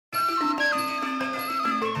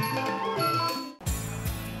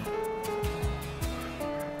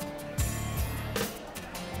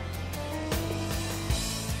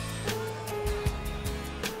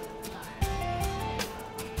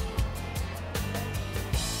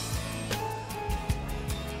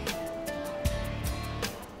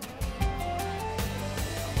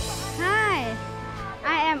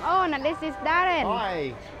and this is Darren.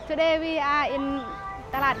 Hi. Today we are in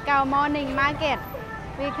ตลาดเก่า morning market.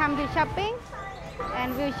 We come to shopping and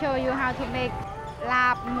we'll show you how to make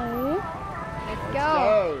Laab Mu. Let's go.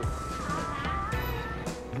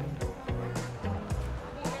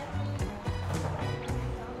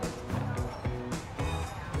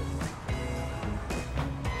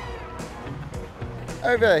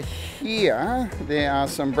 Over here, there are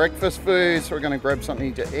some breakfast foods. We're going to grab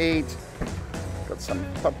something to eat. Got some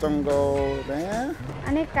patongo there. อั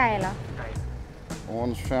นนี้ไก่เหรอ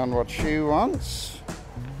Orn's found what she wants.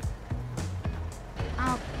 เอา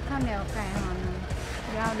ข้าวเหนียวไก่ห่อหนึ่ง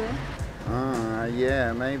ยาวด้วย Yeah,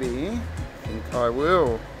 maybe. I think I will.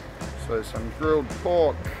 So some grilled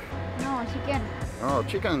pork. No chicken. Oh,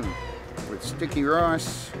 chicken with sticky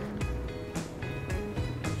rice.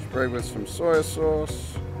 Sprayed with some soy sauce.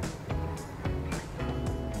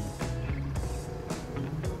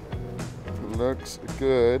 Looks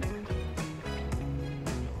good.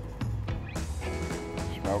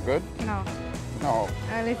 Smell good? No. No.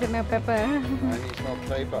 Only smell pepper. Only smell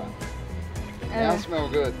paper. Now smell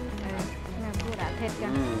good. Smell good อ่ะเผ็ดจั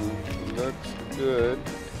ง Looks good.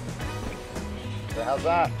 So how's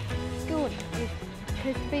that? Good. It's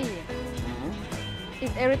crispy.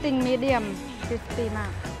 It's everything medium crispy มา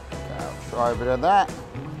ก I'll try a bit of that.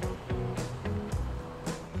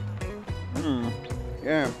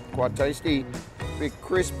 Yeah, quite tasty. Bit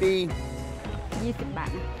crispy. 20 บาท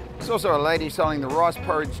นะ There's also a lady selling the rice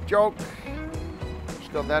porridge jolk.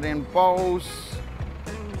 She's got that in bowls.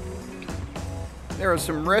 There are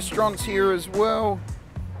some restaurants here as well.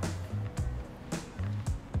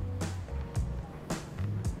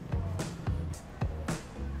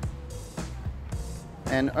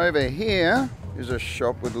 And over here is a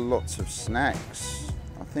shop with lots of snacks.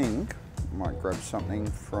 I think I might grab something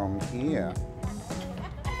from here.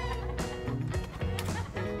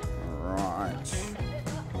 Right.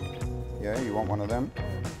 Yeah, you want one of them?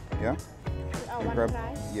 Yeah? You grab,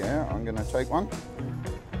 yeah, I'm gonna take one.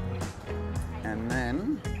 And then,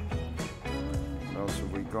 what else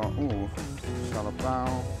have we got? Ooh,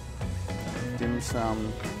 𝗧𝗶𝗺𝗀𝘀, dim sum.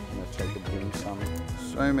 I'm gonna take a dim sum.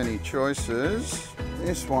 So many choices.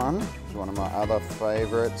 This one is one of my other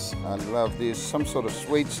favorites. I love this. Some sort of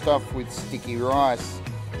sweet stuff with sticky rice.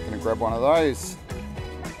 Gonna grab one of those.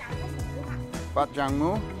 𝗶𝗺𝗀𝘀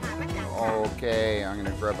mu. Okay, I'm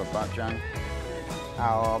gonna grab a 𝗶𝗺𝗀𝗀. เอ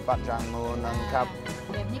า𝗶𝗺𝗀𝗀𝗀 mu นึงครับ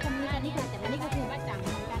แบบนี้ก็มีอันนี้ค่ะแต่อันนี้ก็คือบ้าจังเห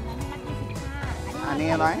มือนกันนะมัด25 อันนี้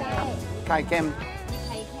อะไรไข่เค็ม มีไ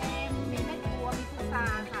ข่เค็มมีแม่ครัวมีพุทรา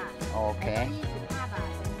ค่ะ โอเค 25 บา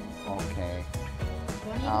ท โอเค ตั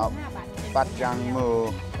วนี้ เอา 25 บาท 𝗶𝗺𝗀𝗀 mu. ห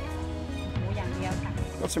มูอย่างเดียวค่ะ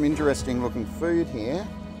Got some interesting looking food here.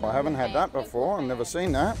 I haven't had that before. I've never seen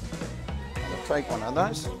that. I'll take one of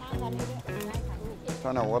those.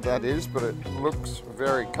 Don't know what that is, but it looks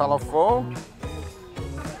very colourful.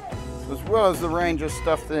 As well as the range of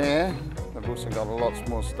stuff there. They've also got lots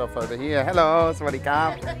more stuff over here. Hello, สวัสดีครับ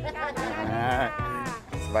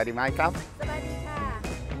สวัสดีไหมครับ สบายดีค่ะ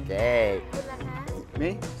Okay. คุณล่ะคะ Me?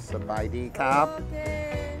 สบายดีครับ โอเค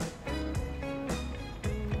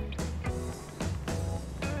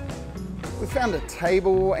We found a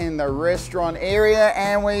table in the restaurant area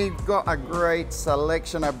and we've got a great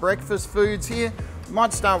selection of breakfast foods here.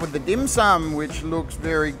 Might start with the dim sum, which looks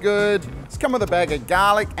very good. It's come with a bag of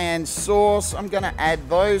garlic and sauce. I'm going to add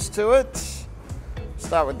those to it.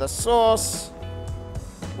 Start with the sauce.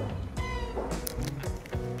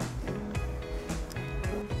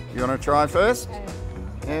 You want to try first?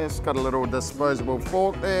 Yeah, it's got a little disposable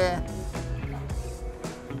fork there.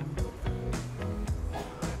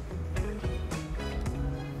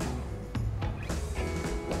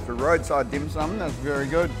 For roadside dim sum, that's very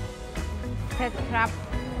good. เผ็ดครับ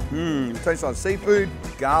Tastes like seafood,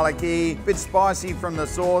 garlicky, bit spicy from the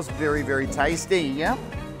sauce, very, very tasty, yeah?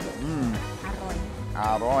 อ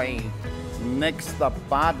ร่อย Aroy. Next, the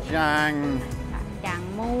𝗶𝗺𝗀𝗀𝗀. จาง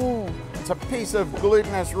มู It's a piece of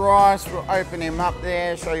glutinous rice. We'll open him up there,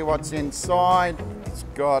 show you what's inside. It's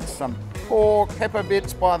got some pork, pepper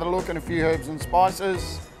bits by the look, and a few herbs and spices.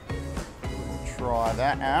 We'll try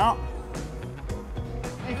that out.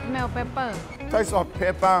 It smell pepper Tastes like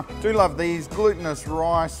pepper. Do love these. Glutinous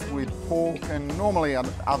rice with pork and normally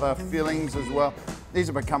other fillings as well. These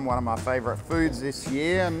have become one of my favourite foods this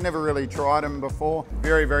year. Never really tried them before.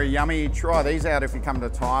 Very, very yummy. Try these out if you come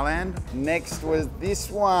to Thailand. Next was this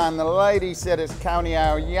one. The lady said it's khao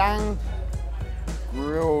niao yang.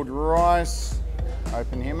 Grilled rice.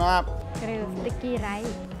 Open him up. กริลสติ๊กกี้ไร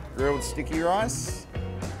ซ์ Grilled sticky rice.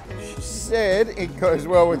 She said it goes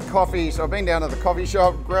well with coffee. So I've been down to the coffee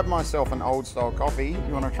shop, grabbed myself an old style coffee.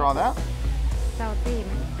 You want to try that? เซาตี้ไห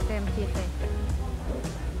ม cream cheese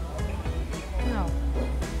no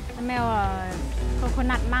smell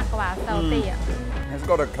coconut มากกว่า salty It's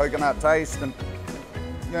got a coconut taste and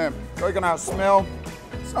yeah, coconut smell.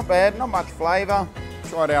 It's not bad, not much flavour.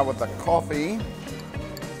 Try it out with the coffee.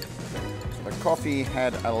 So the coffee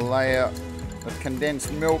had a layer of condensed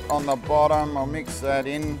milk on the bottom. I'll mix that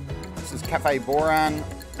in. This is 𝗏𝗏𝗺𝗀,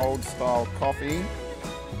 old style coffee.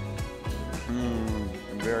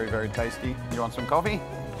 Very, very tasty. You want some coffee?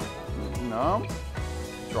 No?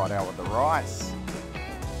 Try it out with the rice.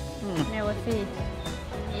 never see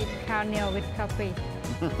eat cow meal with coffee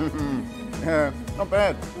Yeah, not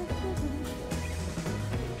bad.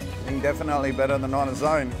 Definitely better than on its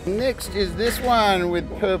own. Next is this one with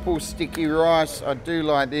purple sticky rice. I do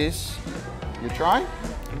like this. You try?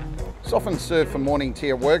 It's often served for morning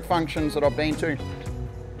tea at work functions that I've been to.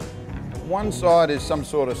 One side is some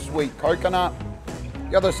sort of sweet coconut.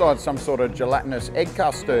 The other side is some sort of gelatinous egg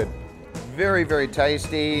custard. Very, very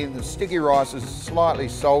tasty. The sticky rice is slightly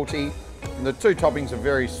salty. And the two toppings are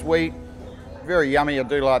very sweet. Very yummy. I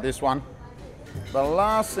do like this one. The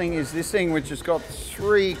last thing is this thing, which has got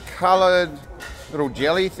 3 coloured little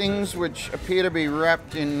jelly things which appear to be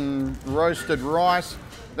wrapped in roasted rice.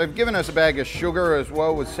 They've given us a bag of sugar as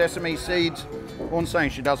well with sesame seeds. Dawn's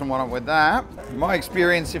saying she doesn't want it with that. In my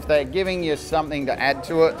experience, if they're giving you something to add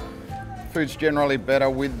to it, food's generally better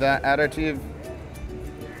with that additive.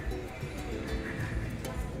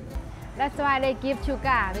 that's why they give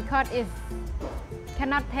sugar because it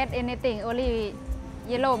cannot taste anything only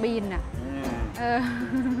yellow bean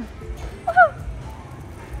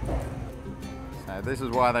So this is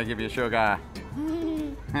why they give you sugar.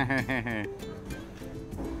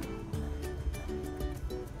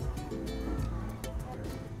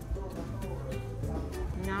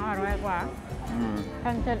 น้ำอร่อยกว่าท่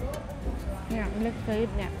านจะเนี่ยเล็กซีด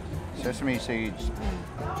เนี่ย Sesame seeds.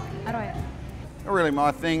 อร่อย Not really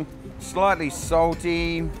my thing. Slightly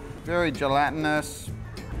salty, very gelatinous.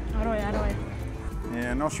 อร่อย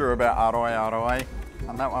Yeah, not sure about aroy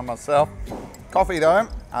on that one myself. Coffee though,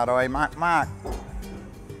 aroy mark.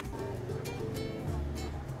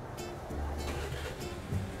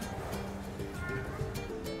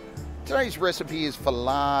 Today's recipe is for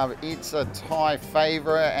Laab. It's a Thai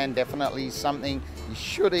favourite and definitely something you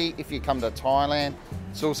should eat if you come to Thailand.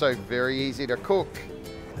 It's also very easy to cook.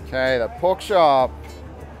 Okay, the pork chop.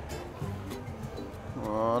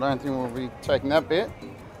 Oh, I don't think we'll be taking that bit.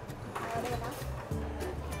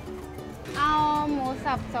 เอาหมู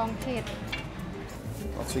สับ2 ขีด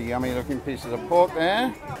Lots of yummy looking pieces of pork there.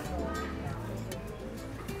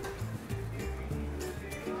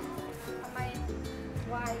 ทำไม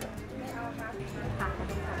วายไม่เอาคะผัก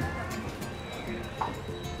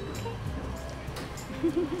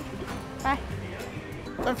ไป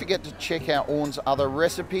Don't forget to check out AORN'S other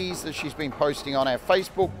recipes that she's been posting on our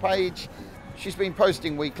Facebook page. She's been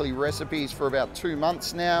posting weekly recipes for about 2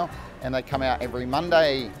 months now, and they come out every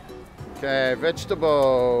Monday. Okay,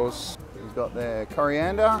 vegetables. We've got the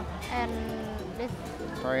coriander. and this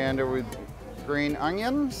Coriander with green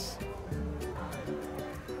onions.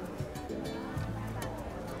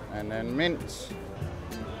 And then mince.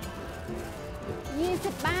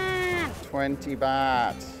 20 บาท 20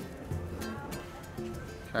 baht.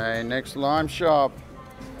 Okay, next lime shop.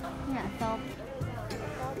 เนี่ยซอฟ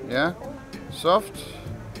Yeah? Soft?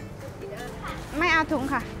 ไม่เอาถุง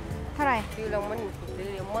ค่ะ เท่าไหร่ ซื้อลงมันซื้อ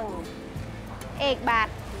ลงมั่ง เอกบาท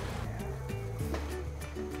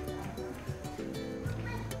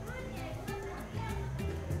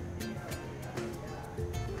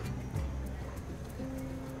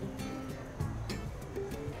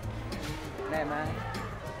ได้ไหม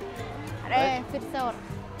เร่ฟิตสด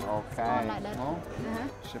Okay. Oh, like that. Oh, นะฮะ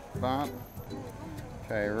 10 baht.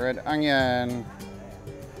 Okay, red onion.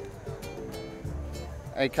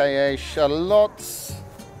 AKA shallots.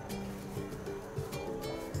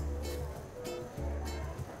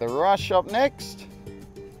 The rice shop next.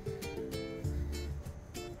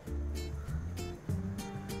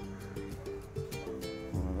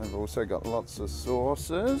 They've also got lots of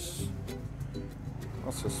sauces.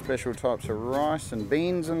 Lots of special types of rice and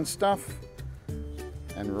beans and stuff.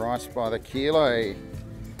 And rice by the kilo.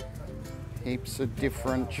 Heaps of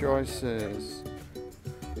different choices.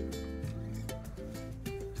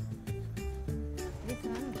 this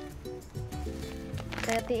one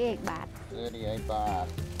 38 บาท 38 baht.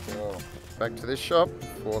 Cool. Back to this shop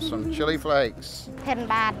for some chili flakes.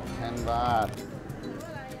 10 บาท 10 baht.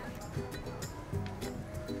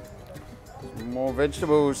 Some more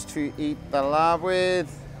vegetables to eat the laab with.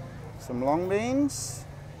 Some long beans.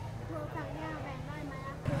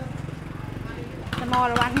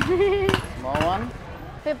 small one Small one.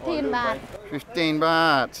 15 baht 15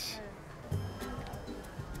 baht.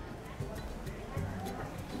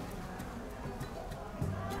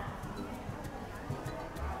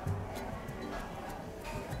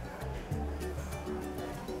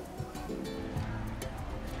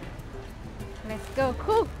 Let's go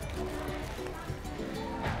cook.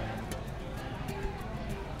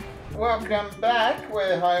 Welcome back.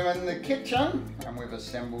 We're home in the kitchen and we've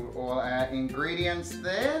assembled all our ingredients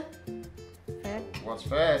there. What's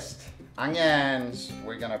first? Onions.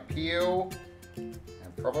 We're going to peel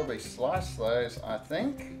and probably slice those, I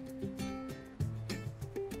think.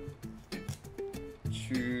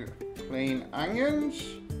 2 clean onions.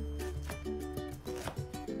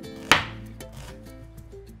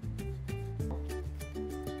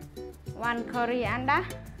 1 coriander,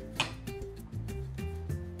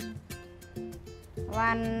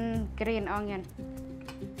 1 green onion.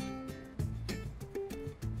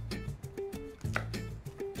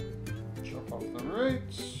 Chop off the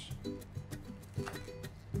roots.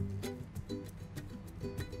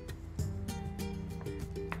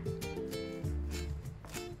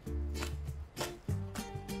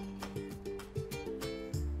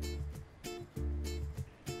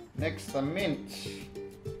 Next, the mint.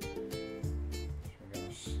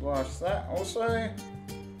 Slice that also.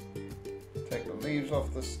 Take the leaves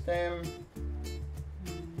off the stem.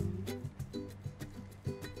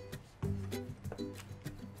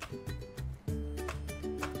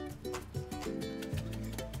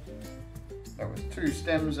 That was 2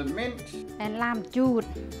 stems of mint. And lamb juice.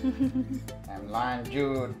 And lime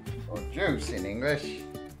juice, or juice in English.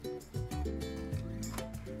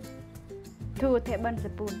 2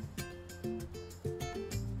 tablespoons.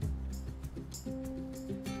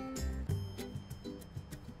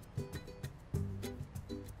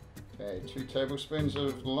 Okay, 2 tablespoons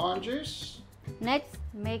of lime juice. Next,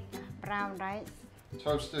 make brown rice.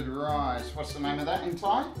 Toasted rice. What's the name of that in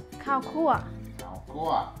Thai? ข้าวคั่ว Khao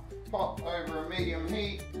Kua. Pot over a medium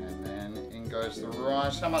heat, and then in goes the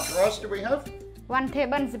rice. How much rice do we have? 1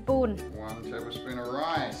 tablespoon. 1 tablespoon of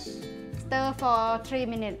rice. Stir for 3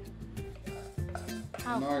 minutes. ข้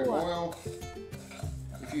าว No คั่ว oil.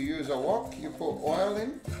 If you use a wok, you put oil in.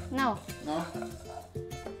 No, No.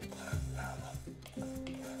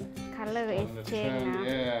 color is And changed now.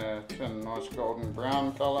 yeah, turn nice golden brown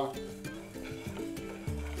color.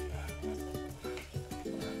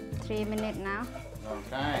 3 minutes now.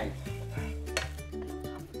 Okay.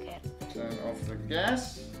 Okay. Turn off the gas.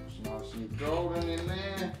 It's nice and golden in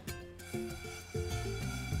there.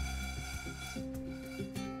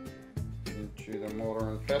 Into the mortar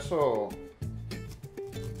and pestle.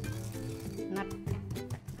 Not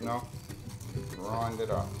No. Grind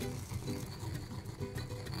it up.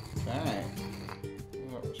 Okay.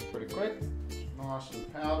 That was pretty quick. Nice and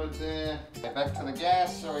powdered there. Okay, back to the gas.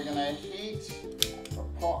 So we're going to heat the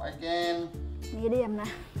pot again. medium na.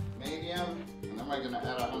 Medium. And then we're going to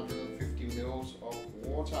add 150 mils of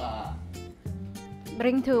water.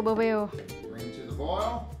 Bring to boil. Bring to the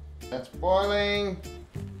boil. That's boiling.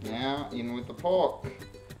 Now in with the pork.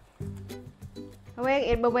 Wake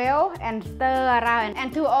it boil and stir around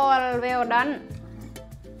until all well done.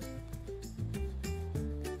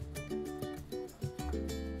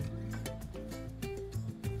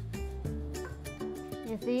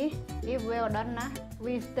 You see, if well done,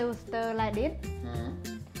 we still stir like this,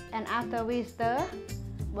 and after we stir,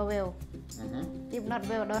 boil. If not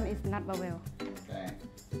well done, it's not boil. Okay.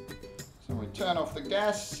 So we turn off the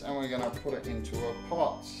gas and we're going to put it into a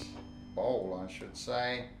pot. Bowl, I should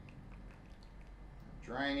say.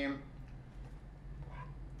 Drain him.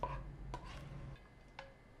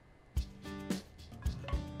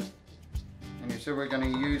 And you said we're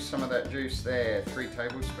going to use some of that juice there, 3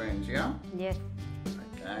 tablespoons, yeah? Yes.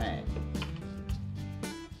 Okay.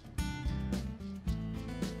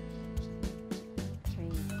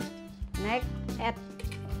 Next, add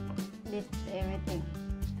this everything.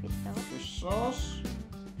 Fish sauce, Fish sauce,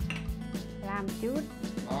 lamb juice,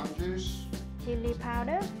 lime juice, chili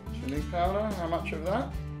powder, chili powder. How much of that?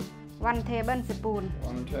 1 tablespoon.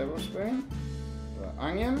 1 tablespoon. The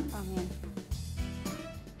onion. Onion.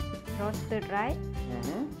 Roasted rice.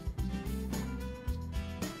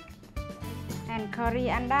 And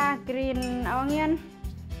coriander, green onion,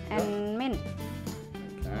 and mint.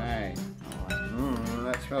 Okay.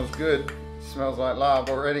 That smells good. Smells like lard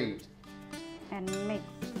already. And mix.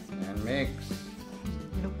 And mix.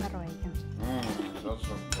 Look อร่อยจัง Does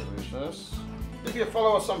look delicious. If you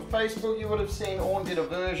follow us on Facebook, you would have seen Orn did a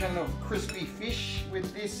version of crispy fish with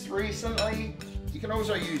this recently. You can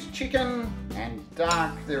also use chicken and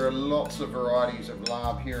duck. There are lots of varieties of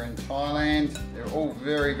larb here in Thailand. They're all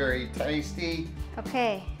very, very tasty.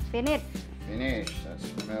 Okay, finish. Finished. That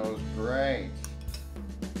smells great.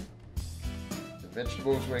 The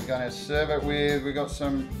vegetables we're going to serve it with, we've got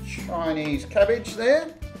some Chinese cabbage there.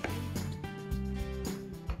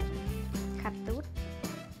 Cut tooth.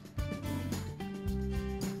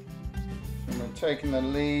 And we're taking the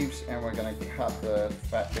leaves and we're going to cut the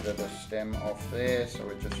fat bit of the stem off there. So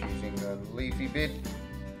we're just using the leafy bit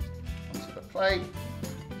onto the plate.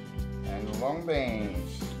 And long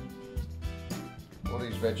beans. All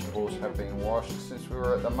these vegetables have been washed since we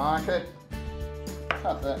were at the market.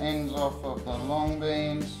 Cut the ends off of the long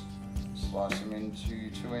beans, slice them into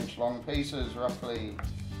 2-inch long pieces roughly.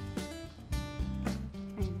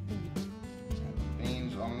 And the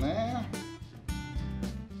beans on there.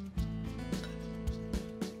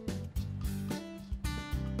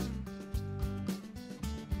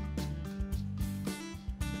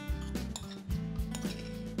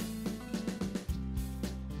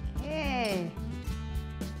 Okay.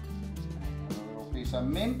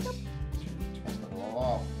 Some mint. Top it all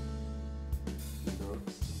off.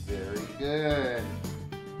 Looks very good.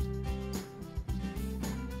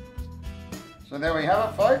 So there we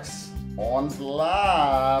have it, folks. AORN'S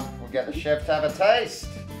Laab. We'll get the chef to have a taste.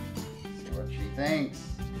 See what she thinks.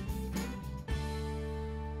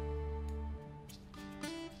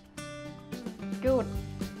 Good.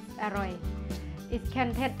 อร่อย It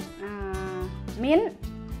contains mint.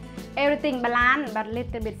 Everything balanced but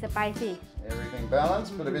little bit spicy. Everything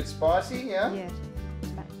balanced, but a bit spicy, yeah? Yes,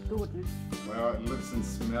 but good. Well, it looks and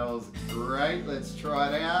smells great. Let's try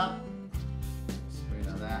it out. Spoon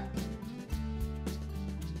of that.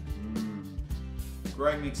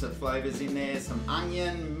 Great mix of flavors in there. Some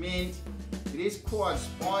onion, mint. It is quite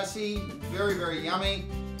spicy. Very, very yummy.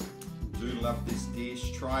 I do love this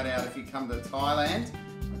dish. Try it out if you come to Thailand.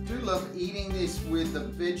 I do love eating this with the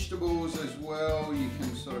vegetables as well. You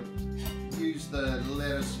can sort of use the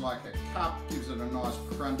lettuce like a cup, gives it a nice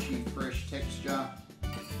crunchy fresh texture.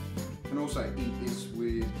 You can also eat this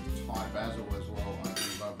with Thai basil as well. I do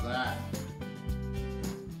love that.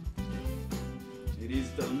 It is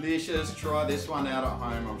delicious. Try this one out at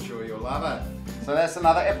home. I'm sure you'll love it. So that's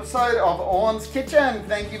another episode of AORN'S Kitchen.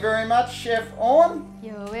 Thank you very much, Chef AORN.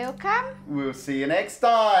 You're welcome. We'll see you next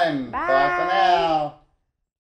time. Bye. Bye for now.